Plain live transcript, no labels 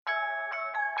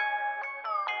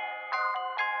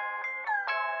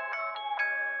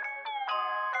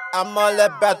I'm all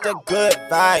about the good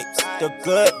vibes, the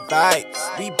good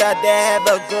vibes. We bout to have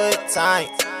a good time,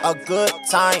 a good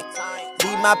time.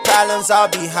 Leave my problems all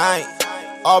behind,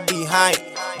 all behind.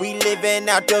 We living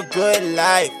out the good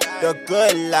life,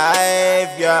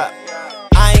 yeah.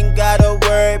 I ain't gotta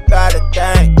worry about a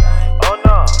thing. Oh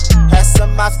no, Had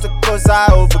some obstacles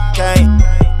I overcame.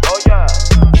 oh yeah,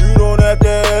 You don't have to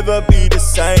ever be the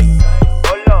same.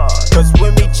 oh Lord. Cause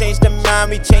when we change the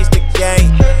mind, we change the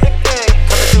game.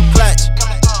 Coming through clutch.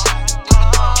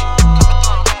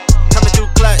 Coming through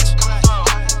clutch.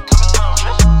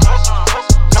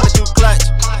 Coming through clutch.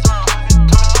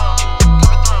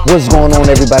 What's going on,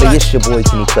 everybody? It's your boy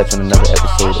Kenny Clutch on another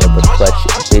episode of the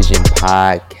Clutchvision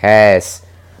podcast.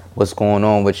 What's going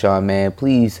on with y'all, man?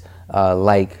 Please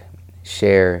like,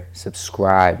 share,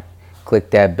 subscribe,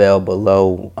 click that bell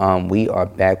below. We are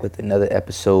back with another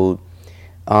episode.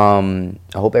 I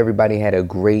hope everybody had a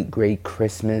great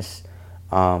Christmas,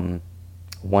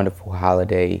 wonderful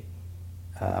holiday.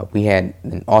 We had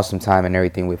an awesome time and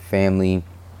everything with family,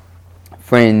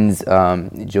 friends.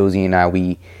 Josie and I,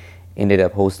 we ended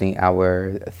up hosting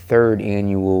our third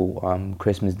annual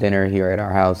Christmas dinner here at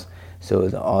our house. So it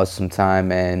was an awesome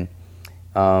time, and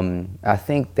I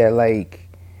think that like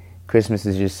Christmas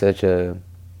is just such a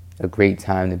great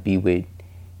time to be with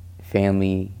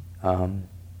family,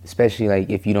 especially like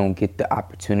if you don't get the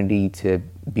opportunity to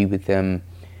be with them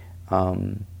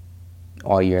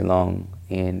all year long.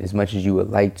 And as much as you would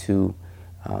like to,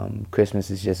 Christmas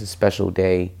is just a special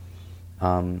day.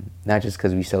 Not just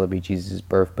because we celebrate Jesus'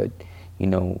 birth, but, you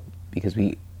know, because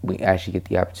we actually get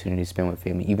the opportunity to spend with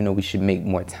family. Even though we should make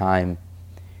more time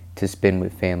to spend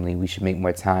with family, we should make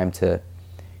more time to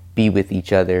be with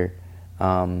each other,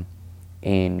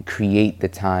 and create the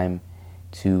time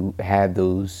to have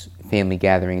those family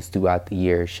gatherings throughout the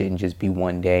year. It shouldn't just be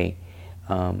one day.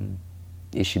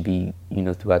 It should be, you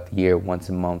know, throughout the year, once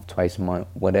a month, twice a month,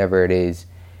 whatever it is,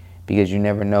 because you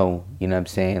never know, you know what I'm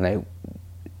saying? Like,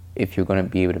 if you're going to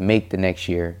be able to make the next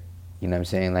year, you know what I'm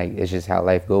saying? Like, it's just how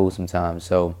life goes sometimes.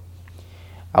 So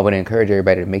I would encourage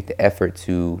everybody to make the effort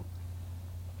to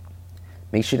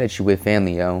make sure that you're with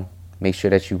family, yo. Make sure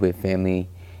that you're with family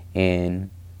and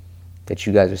that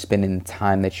you guys are spending the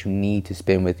time that you need to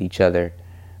spend with each other.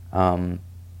 And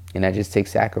that just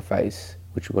takes sacrifice,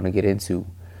 which we're going to get into.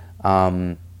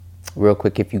 Real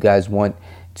quick, if you guys want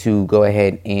to go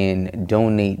ahead and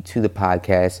donate to the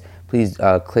podcast, please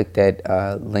click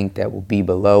that link that will be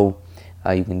below.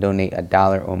 You can donate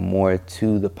 $1 or more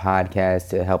to the podcast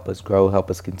to help us grow, help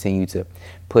us continue to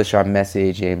push our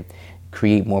message and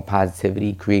create more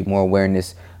positivity, create more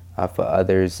awareness for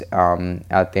others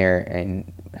out there,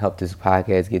 and help this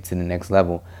podcast get to the next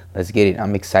level. Let's get it.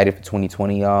 I'm excited for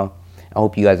 2020, y'all. I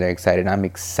hope you guys are excited. I'm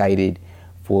excited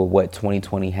for what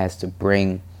 2020 has to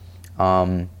bring.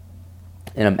 And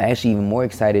I'm actually even more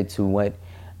excited to what,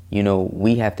 you know,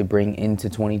 we have to bring into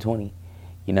 2020.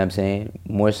 You know what I'm saying?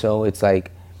 More so, it's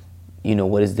like, you know,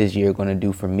 what is this year going to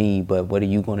do for me? But what are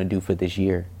you going to do for this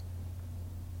year?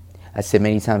 I said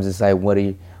many times, it's like, what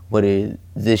is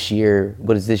this year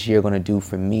going to do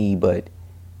for me? But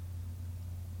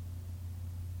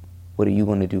what are you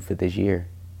going to do for this year?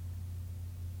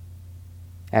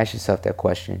 Ask yourself that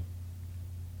question.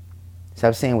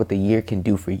 Stop saying what the year can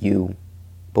do for you,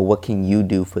 but what can you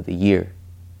do for the year?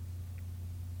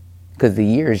 Because the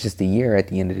year is just a year at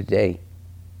the end of the day.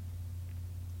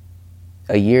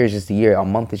 A year is just a year. A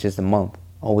month is just a month.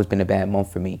 Always been a bad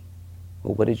month for me.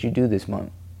 But what did you do this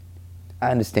month?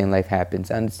 I understand life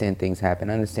happens. I understand things happen.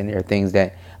 I understand there are things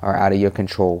that are out of your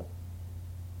control.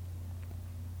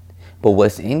 But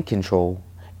what's in control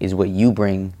is what you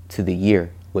bring to the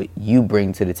year, what you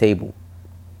bring to the table.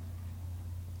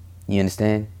 You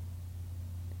understand?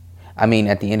 I mean,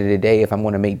 at the end of the day, if I'm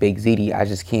going to make baked ziti, I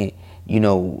just can't, you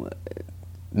know,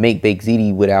 make baked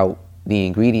ziti without the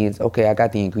ingredients. Okay, I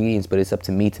got the ingredients, but it's up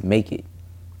to me to make it.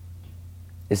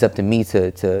 It's up to me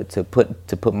to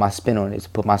put my spin on it, to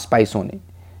put my spice on it.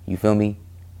 You feel me?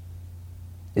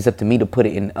 It's up to me to put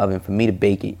it in the oven, for me to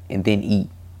bake it and then eat.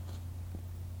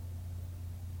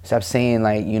 Stop saying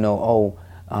like, you know,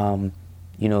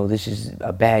 you know, this is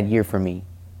a bad year for me.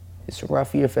 It's a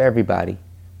rough year for everybody.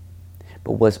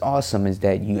 But what's awesome is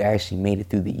that you actually made it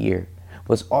through the year.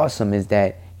 What's awesome is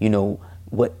that, you know,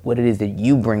 what it is that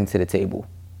you bring to the table.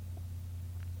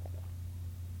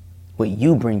 What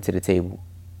you bring to the table.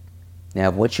 Now,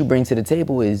 if what you bring to the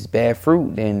table is bad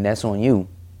fruit, then that's on you.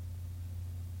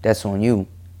 That's on you.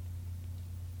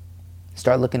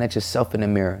 Start looking at yourself in the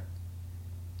mirror.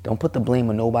 Don't put the blame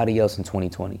on nobody else in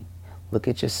 2020. Look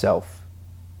at yourself.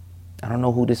 I don't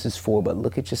know who this is for, but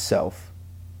look at yourself.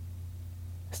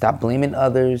 Stop blaming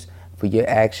others for your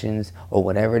actions or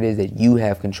whatever it is that you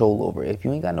have control over. If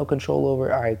you ain't got no control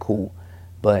over it, all right, cool.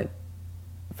 But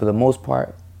for the most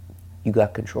part, you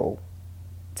got control.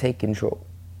 Take control.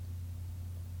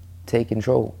 Take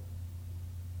control.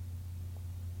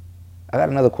 I got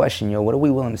another question, yo. What are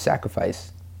we willing to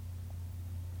sacrifice?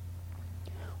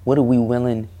 What are we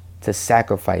willing to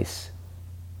sacrifice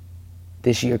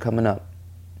this year coming up?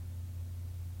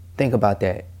 Think about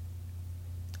that.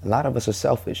 A lot of us are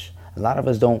selfish. A lot of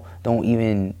us don't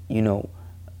even,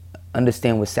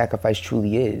 understand what sacrifice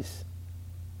truly is.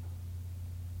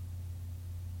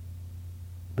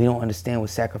 We don't understand what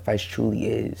sacrifice truly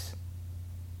is.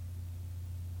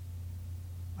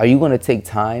 Are you going to take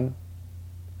time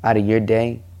out of your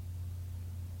day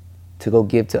to go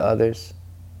give to others?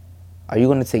 Are you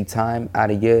going to take time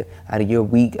out of your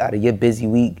week, out of your busy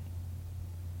week,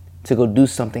 to go do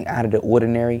something out of the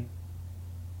ordinary,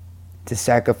 to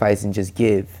sacrifice and just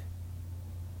give?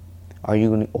 Are you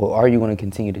going to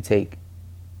continue to take?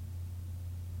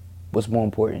 What's more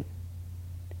important?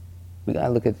 We got to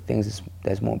look at the things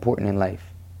that's more important in life.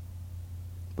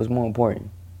 What's more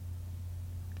important?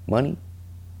 Money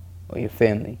or your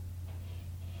family?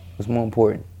 What's more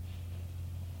important?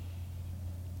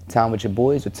 Time with your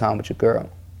boys or time with your girl?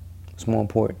 What's more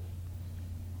important?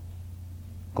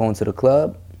 Going to the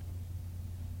club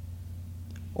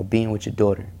or being with your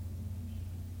daughter?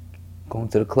 Going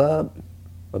to the club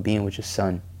or being with your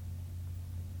son?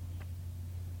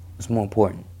 What's more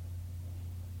important?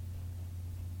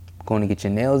 Going to get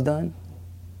your nails done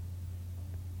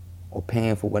or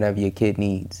paying for whatever your kid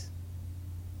needs?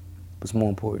 What's more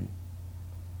important?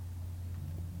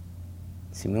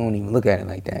 See, we don't even look at it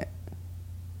like that.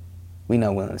 We're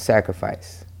not willing to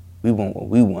sacrifice. We want what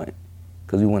we want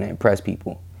because we want to impress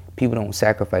people. People don't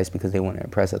sacrifice because they want to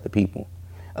impress other people.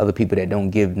 Other people that don't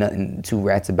give nothing, two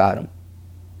rats about them.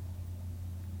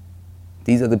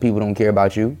 These other people don't care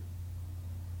about you.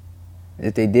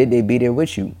 If they did, they'd be there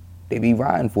with you. They'd be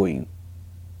riding for you.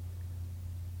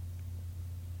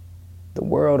 The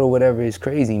world or whatever is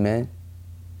crazy, man.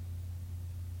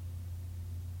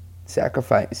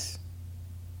 Sacrifice.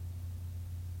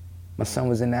 My son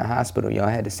was in that hospital, y'all.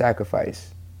 I had to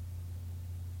sacrifice.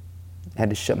 I had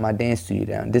to shut my dance studio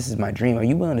down. This is my dream. Are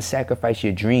you willing to sacrifice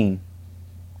your dream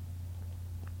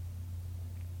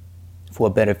for a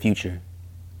better future?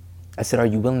 I said, are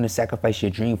you willing to sacrifice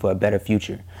your dream for a better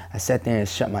future? I sat there and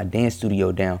shut my dance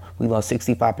studio down. We lost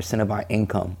 65% of our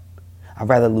income. I'd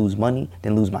rather lose money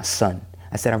than lose my son.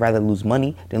 I said, I'd rather lose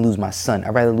money than lose my son.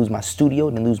 I'd rather lose my studio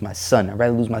than lose my son. I'd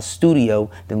rather lose my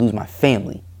studio than lose my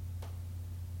family.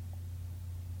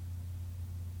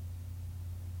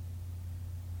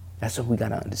 That's what we got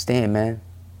to understand, man.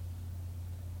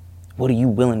 What are you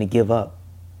willing to give up?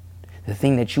 The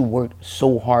thing that you worked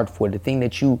so hard for, the thing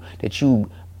that you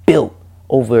built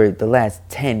over the last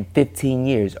 10, 15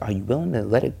 years, are you willing to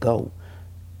let it go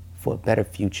for a better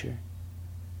future?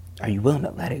 Are you willing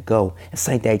to let it go? It's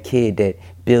like that kid that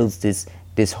builds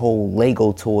this whole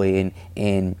Lego toy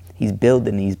and he's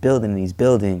building,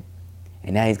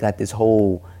 and now he's got this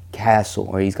whole castle,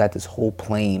 or he's got this whole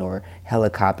plane or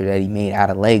helicopter that he made out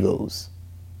of Legos.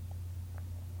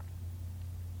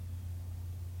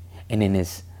 And then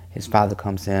his father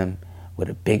comes to him with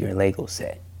a bigger Lego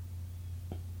set.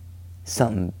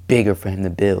 Something bigger for him to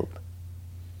build.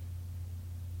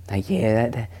 Like,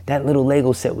 yeah, that little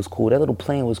Lego set was cool. That little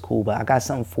plane was cool, but I got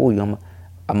something for you. I'm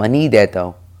going to need that,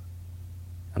 though.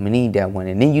 I'm going to need that one.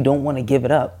 And then you don't want to give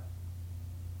it up.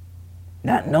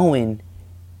 Not knowing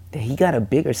that he got a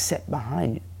bigger set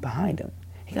behind him.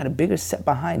 He got a bigger set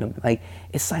behind him. Like,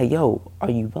 it's like, yo,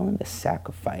 are you willing to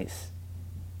sacrifice?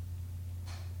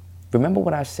 Remember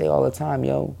what I say all the time,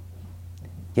 yo.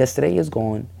 Yesterday is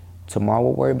gone. Tomorrow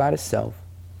will worry about itself.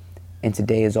 And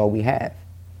today is all we have.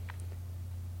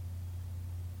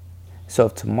 So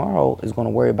if tomorrow is going to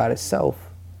worry about itself,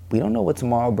 we don't know what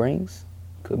tomorrow brings.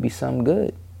 Could be something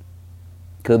good.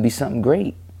 Could be something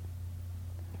great.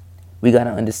 We got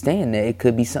to understand that it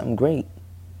could be something great.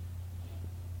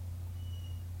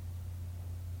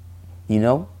 You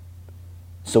know?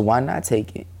 So why not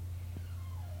take it?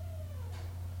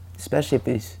 Especially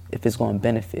if it's going to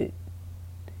benefit.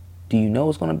 Do you know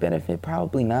it's going to benefit?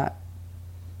 Probably not.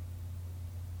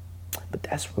 But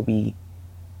that's where we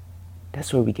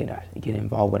get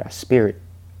involved with our spirit.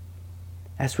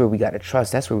 That's where we got to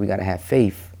trust. That's where we got to have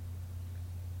faith.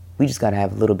 We just got to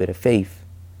have a little bit of faith.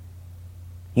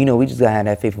 You know, we just got to have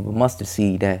that faith of a mustard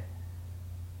seed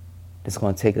that's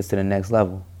going to take us to the next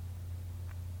level.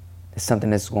 It's something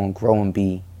that's going to grow and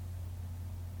be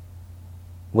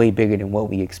way bigger than what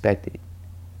we expected.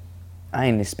 I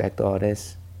didn't expect all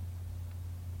this.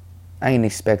 I didn't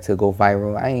expect to go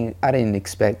viral. I didn't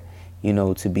expect,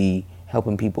 to be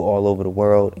helping people all over the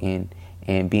world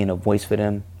and being a voice for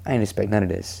them. I didn't expect none of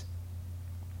this.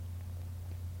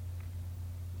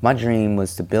 My dream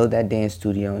was to build that dance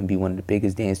studio and be one of the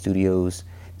biggest dance studios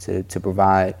to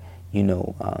provide,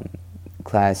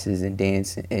 classes and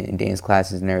dance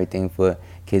classes and everything for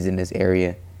kids in this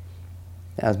area.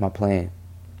 That was my plan.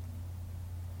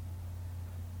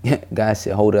 God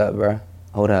said, hold up, bro.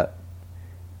 Hold up.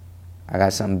 I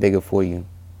got something bigger for you.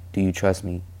 Do you trust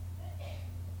me?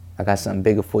 I got something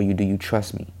bigger for you. Do you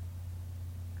trust me?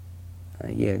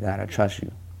 Yeah, God, I trust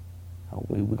you.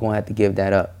 We're going to have to give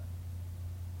that up.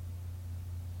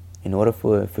 In order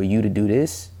for you to do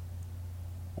this,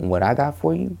 and what I got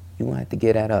for you, you're going to have to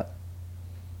give that up.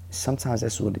 Sometimes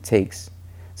that's what it takes.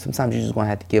 Sometimes you're just going to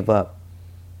have to give up.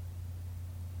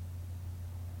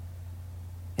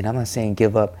 And I'm not saying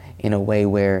give up in a way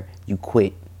where you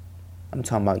quit. I'm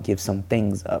talking about give some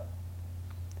things up.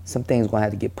 Some things going to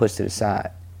have to get pushed to the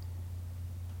side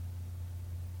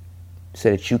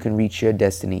so that you can reach your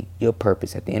destiny, your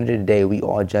purpose. At the end of the day, we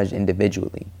all judge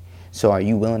individually. So are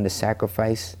you willing to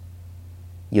sacrifice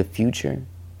your future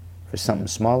for something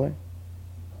smaller?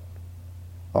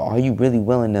 Or are you really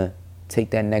willing to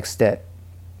take that next step,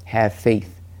 have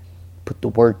faith, put the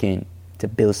work in to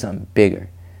build something bigger,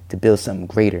 to build something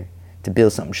greater, to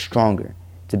build something stronger,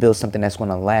 to build something that's going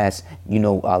to last,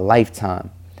 a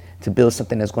lifetime, to build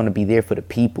something that's going to be there for the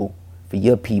people, for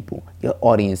your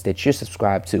audience that you're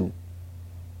subscribed to.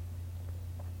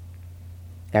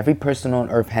 Every person on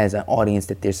earth has an audience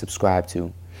that they're subscribed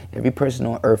to. Every person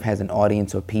on earth has an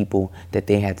audience or people that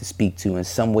they have to speak to in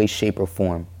some way, shape, or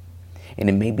form. And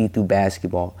it may be through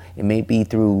basketball. It may be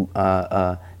through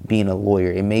being a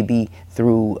lawyer. It may be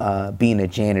through being a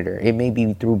janitor. It may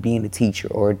be through being a teacher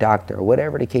or a doctor or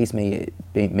whatever the case may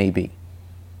be.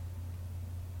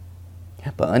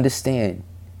 But understand,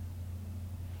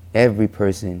 every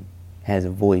person has a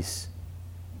voice.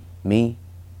 Me,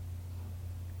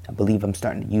 I believe I'm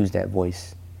starting to use that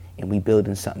voice, and we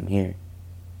building something here.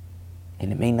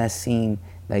 And it may not seem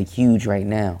like huge right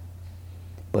now,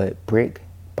 but brick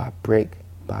by brick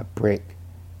by brick,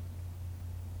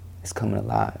 it's coming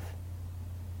alive.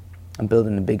 I'm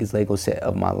building the biggest Lego set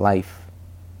of my life.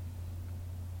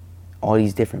 All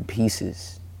these different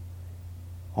pieces,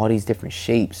 all these different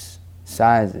shapes,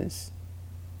 sizes.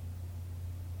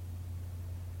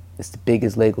 It's the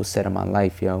biggest Lego set of my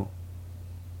life, yo.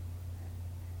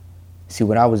 See,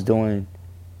 what I was doing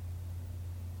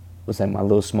was like my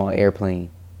little small airplane.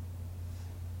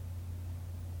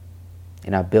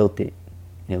 And I built it.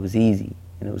 And it was easy.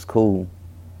 And it was cool.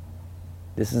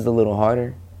 This is a little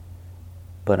harder,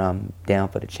 but I'm down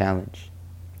for the challenge.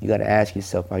 You got to ask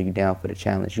yourself, are you down for the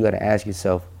challenge? You got to ask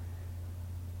yourself,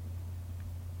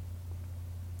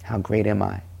 how great am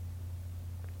I?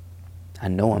 I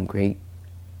know I'm great,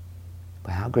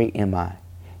 but how great am I?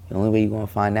 The only way you're going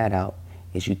to find that out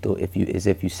is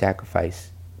if you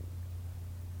sacrifice.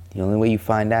 The only way you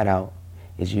find that out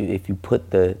is if you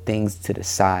put the things to the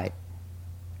side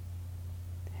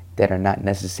that are not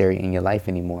necessary in your life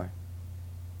anymore.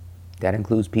 That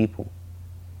includes people.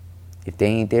 If they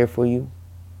ain't there for you,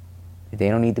 if they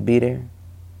don't need to be there,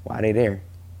 why are they there?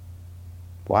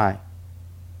 Why?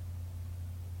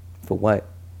 For what?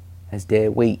 That's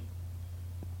dead weight.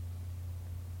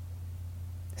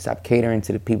 Stop catering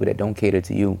to the people that don't cater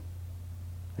to you.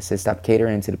 I said stop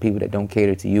catering to the people that don't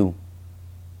cater to you.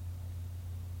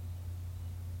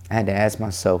 I had to ask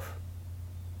myself,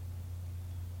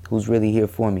 who's really here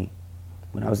for me?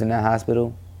 When I was in that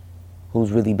hospital,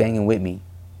 who's really banging with me?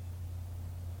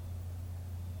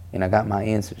 And I got my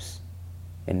answers.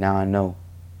 And now I know.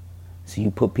 So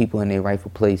you put people in their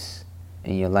rightful place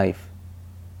in your life.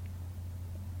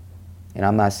 And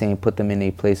I'm not saying put them in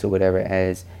their place or whatever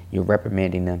as you're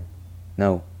reprimanding them.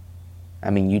 No. I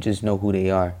mean, you just know who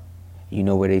they are. You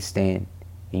know where they stand.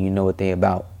 And you know what they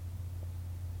about.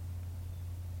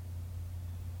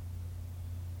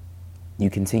 You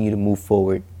continue to move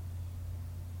forward.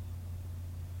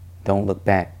 Don't look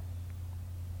back.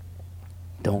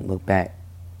 Don't look back.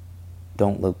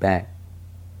 Don't look back.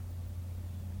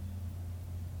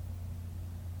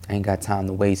 I ain't got time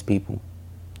to waste, people.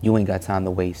 You ain't got time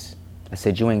to waste. I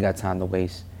said you ain't got time to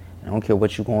waste. I don't care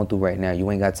what you're going through right now.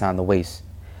 You ain't got time to waste.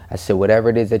 I said whatever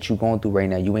it is that you're going through right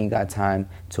now, you ain't got time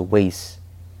to waste.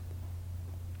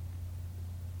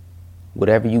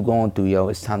 Whatever you going through, yo,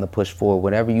 it's time to push forward.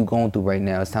 Whatever you going through right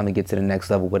now, it's time to get to the next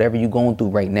level. Whatever you going through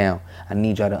right now, I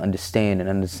need y'all to understand and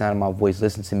understand my voice.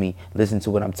 Listen to me. Listen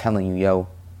to what I'm telling you, yo.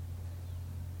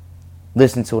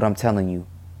 Listen to what I'm telling you.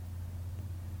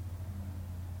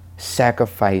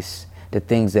 Sacrifice the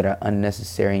things that are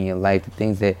unnecessary in your life, the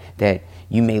things that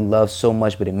you may love so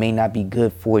much, but it may not be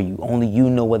good for you. Only you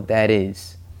know what that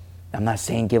is. I'm not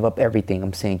saying give up everything.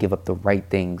 I'm saying give up the right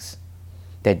things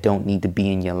that don't need to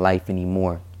be in your life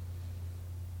anymore.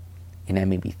 And that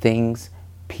may be things,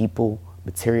 people,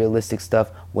 materialistic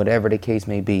stuff, whatever the case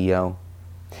may be, yo.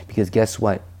 Because guess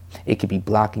what? It could be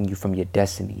blocking you from your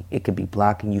destiny. It could be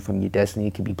blocking you from your destiny.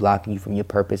 It could be blocking you from your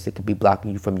purpose. It could be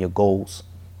blocking you from your goals.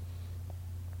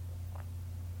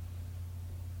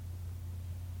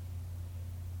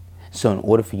 So in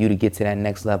order for you to get to that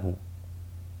next level,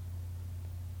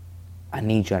 I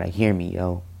need y'all to hear me,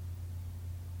 yo.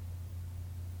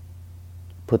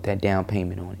 Put that down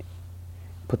payment on it.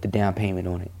 Put the down payment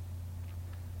on it.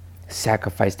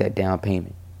 Sacrifice that down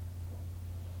payment.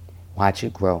 Watch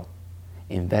it grow.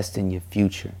 Invest in your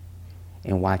future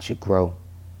and watch it grow.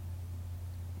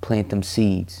 Plant them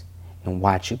seeds and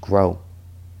watch it grow.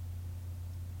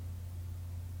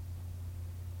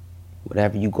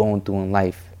 Whatever you're going through in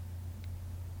life,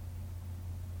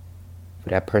 for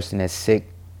that person that's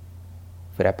sick,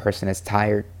 for that person that's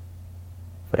tired,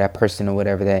 for that person or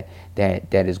whatever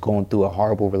that is going through a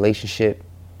horrible relationship,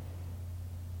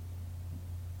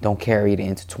 don't carry it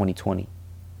into 2020.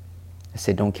 I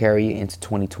said don't carry it into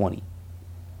 2020.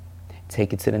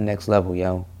 Take it to the next level,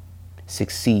 yo.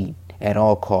 Succeed at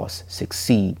all costs.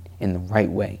 Succeed in the right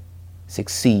way.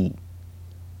 Succeed.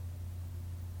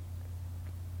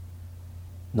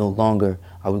 No longer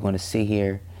are we going to sit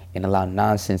here and allow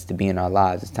nonsense to be in our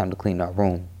lives. It's time to clean our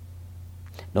room.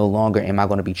 No longer am I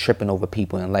going to be tripping over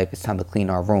people in life. It's time to clean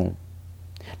our room.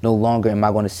 No longer am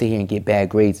I going to sit here and get bad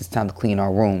grades. It's time to clean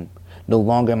our room. No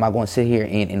longer am I going to sit here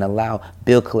and allow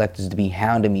bill collectors to be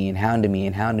hounding me and hounding me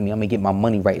and hounding me. I'm going to get my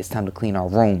money right. It's time to clean our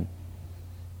room.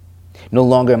 No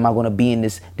longer am I going to be in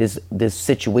this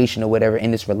situation or whatever,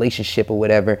 in this relationship or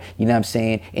whatever, you know what I'm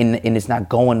saying? And it's not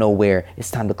going nowhere.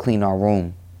 It's time to clean our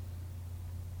room.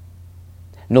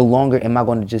 No longer am I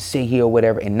going to just sit here or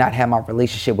whatever and not have my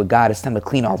relationship with God. It's time to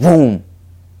clean our room.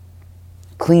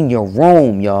 Clean your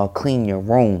room, y'all. Clean your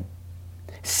room.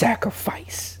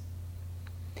 Sacrifice.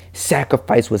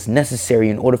 Sacrifice what's necessary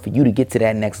in order for you to get to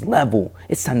that next level.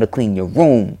 It's time to clean your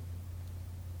room.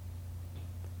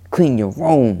 Clean your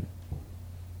room.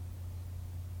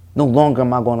 No longer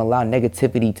am I going to allow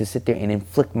negativity to sit there and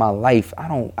inflict my life. I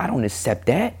don't accept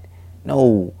that.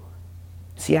 No.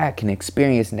 See, I can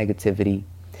experience negativity,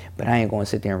 but I ain't going to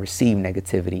sit there and receive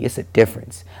negativity. It's a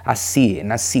difference. I see it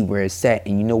and I see where it's at.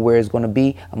 And you know where it's going to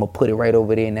be? I'm going to put it right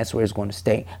over there and that's where it's going to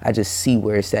stay. I just see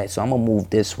where it's at. So I'm going to move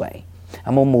this way.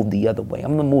 I'm going to move the other way.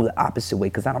 I'm going to move the opposite way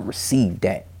because I don't receive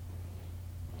that.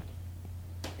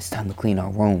 It's time to clean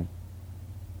our room.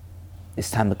 It's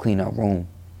time to clean our room.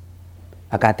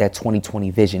 I got that 2020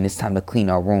 vision. It's time to clean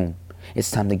our room.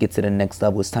 It's time to get to the next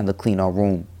level. It's time to clean our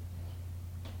room.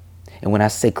 And when I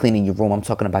say cleaning your room, I'm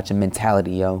talking about your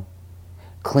mentality, yo.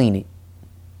 Clean it.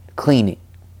 Clean it.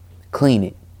 Clean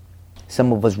it.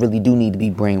 Some of us really do need to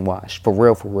be brainwashed. For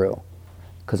real, for real.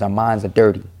 Because our minds are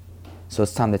dirty. So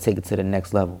it's time to take it to the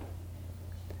next level.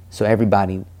 So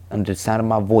everybody, under the sound of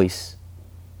my voice,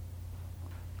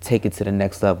 take it to the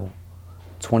next level.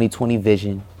 2020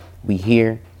 vision. We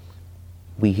here,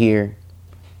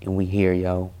 and we here,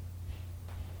 yo.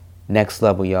 Next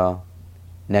level, y'all.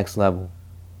 Next level.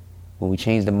 When we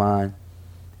change the mind,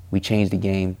 we change the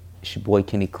game. It's your boy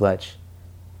Kenny Clutch.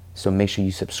 So make sure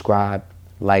you subscribe,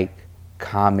 like,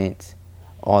 comment,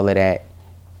 all of that.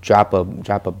 Drop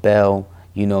a bell,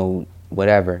 you know,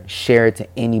 whatever. Share it to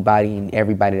anybody and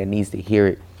everybody that needs to hear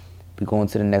it. We're going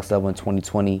to the next level in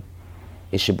 2020.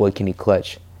 It's your boy Kenny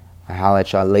Clutch. I'll holler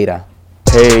at y'all later.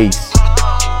 Peace.